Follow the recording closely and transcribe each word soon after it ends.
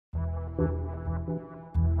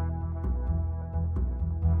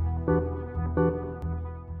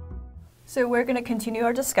So we're going to continue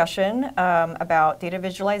our discussion about data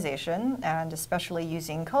visualization, and especially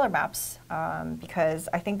using color maps, because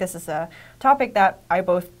I think this is a topic that I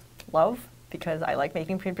both love, because I like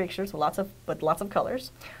making pretty pictures with lots of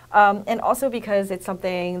colors, and also because it's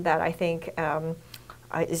something that I think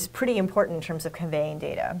is pretty important in terms of conveying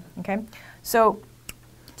data. Okay, so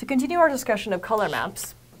to continue our discussion of color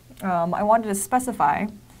maps, I wanted to specify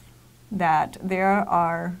that there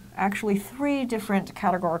are actually three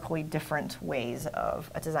categorically different ways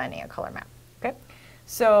of designing a color map. Okay,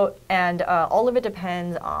 so and all of it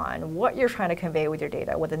depends on what you're trying to convey with your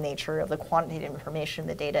data, what the nature of the quantitative information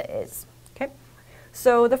the data is. Okay,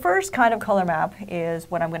 so the first kind of color map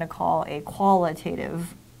is what I'm going to call a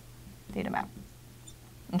qualitative data map.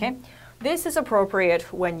 Okay, this is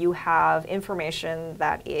appropriate when you have information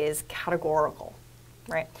that is categorical.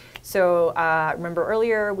 Right. So remember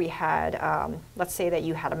earlier we had, let's say that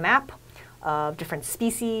you had a map of different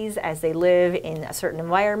species as they live in a certain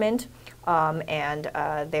environment, and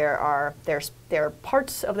there are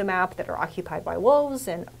parts of the map that are occupied by wolves,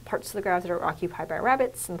 and parts of the graph that are occupied by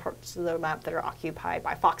rabbits, and parts of the map that are occupied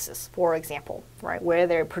by foxes, for example, right, where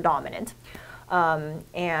they're predominant. So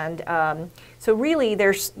really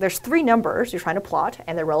there's three numbers you're trying to plot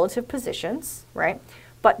and their relative positions, right?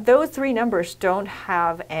 But those three numbers don't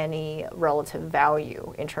have any relative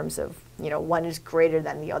value in terms of, one is greater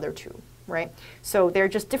than the other two, right? So they're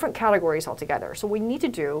just different categories altogether. So what we need to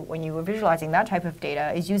do when you are visualizing that type of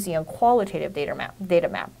data is using a qualitative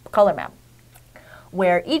color map,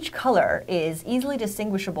 where each color is easily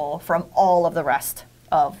distinguishable from all of the rest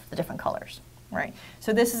of the different colors. Right.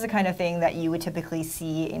 So this is the kind of thing that you would typically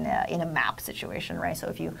see in a map situation, right? So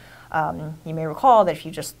if you may recall that if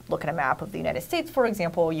you just look at a map of the United States, for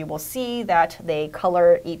example, you will see that they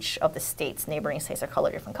color each of the states, neighboring states are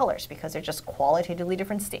colored different colors because they're just qualitatively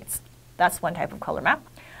different states. That's one type of color map.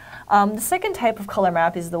 The second type of color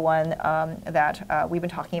map is the one that we've been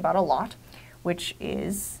talking about a lot, which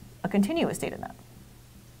is a continuous data map.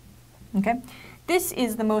 Okay, this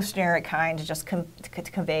is the most generic kind to just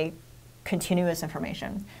to convey continuous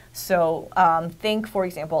information. So think, for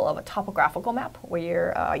example, of a topographical map where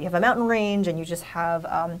you have a mountain range and you just have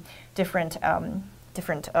different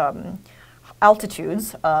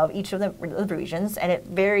altitudes of each of the regions, and it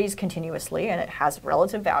varies continuously and it has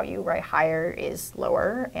relative value, right? Higher is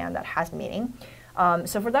lower, and that has meaning.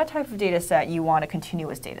 So for that type of data set, you want a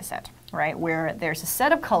continuous data set, right? Where there's a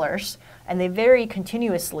set of colors and they vary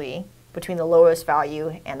continuously between the lowest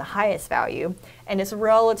value and the highest value, and it's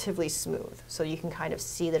relatively smooth, so you can kind of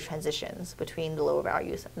see the transitions between the lower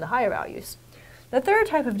values and the higher values. The third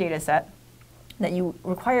type of data set that you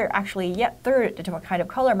require actually yet third different kind of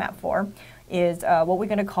color map for is what we're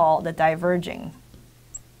going to call the diverging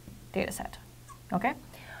data set. Okay?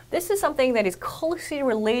 This is something that is closely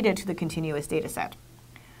related to the continuous data set,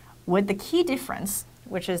 with the key difference,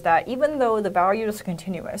 which is that even though the values are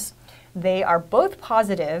continuous, they are both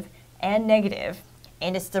positive and negative,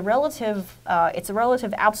 and it's a relative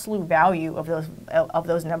absolute value of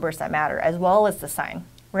those numbers that matter, as well as the sign,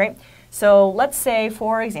 right? So let's say,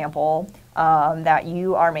 for example, that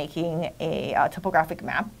you are making a topographic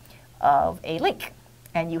map of a lake,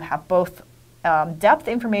 and you have both depth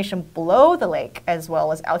information below the lake as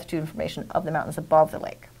well as altitude information of the mountains above the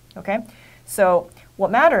lake. Okay, so what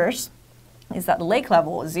matters is that the lake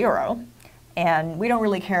level is 0. And we don't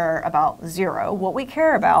really care about 0. What we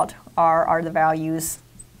care about are the values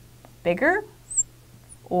bigger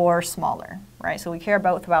or smaller, right? So we care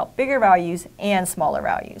both about bigger values and smaller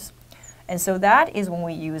values. And so that is when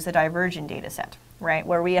we use a divergent data set, right?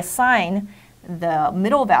 Where we assign the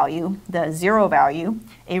middle value, the 0 value,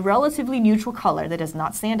 a relatively neutral color that does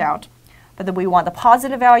not stand out, but that we want the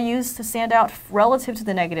positive values to stand out relative to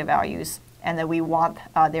the negative values, and that we want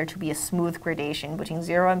there to be a smooth gradation between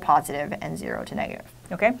 0 and positive and 0 to negative.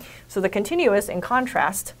 Okay, so the continuous, in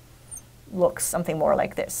contrast, looks something more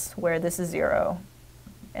like this, where this is 0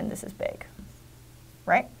 and this is big,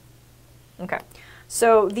 right? Okay,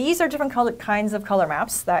 so these are different kinds of color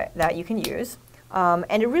maps that you can use,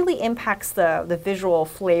 and it really impacts the visual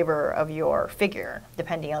flavor of your figure,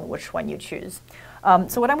 depending on which one you choose.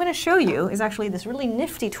 So what I'm going to show you is actually this really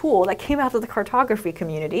nifty tool that came out of the cartography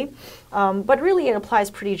community, but really it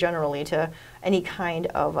applies pretty generally to any kind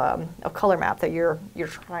of color map that you're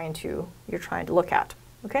trying to look at.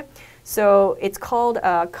 Okay, so it's called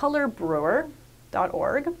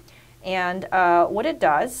colorbrewer.org, and what it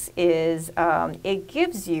does is it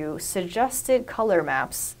gives you suggested color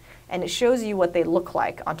maps, and it shows you what they look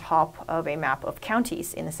like on top of a map of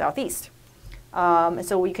counties in the Southeast. And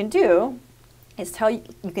so what you can do is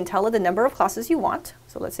you can tell it the number of classes you want.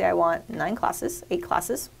 So let's say I want 8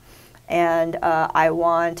 classes. And I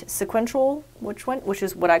want sequential, which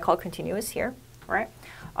is what I call continuous here, right?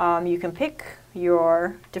 You can pick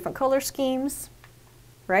your different color schemes,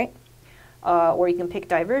 right? Or you can pick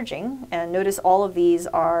diverging, and notice all of these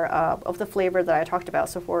are of the flavor that I talked about.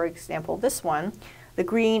 So for example, this one, the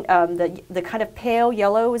green, the kind of pale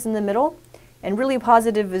yellow is in the middle, and really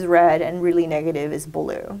positive is red, and really negative is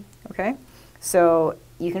blue, okay? So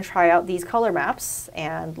you can try out these color maps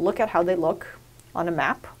and look at how they look on a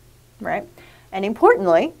map, right? And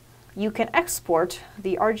importantly, you can export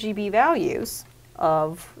the RGB values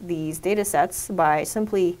of these data sets by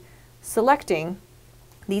simply selecting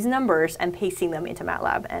these numbers and pasting them into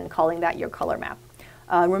MATLAB and calling that your color map.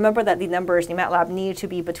 Remember that the numbers in MATLAB need to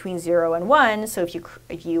be between 0 and 1, so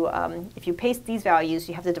if you paste these values,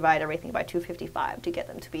 you have to divide everything by 255 to get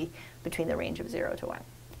them to be between the range of 0 to 1.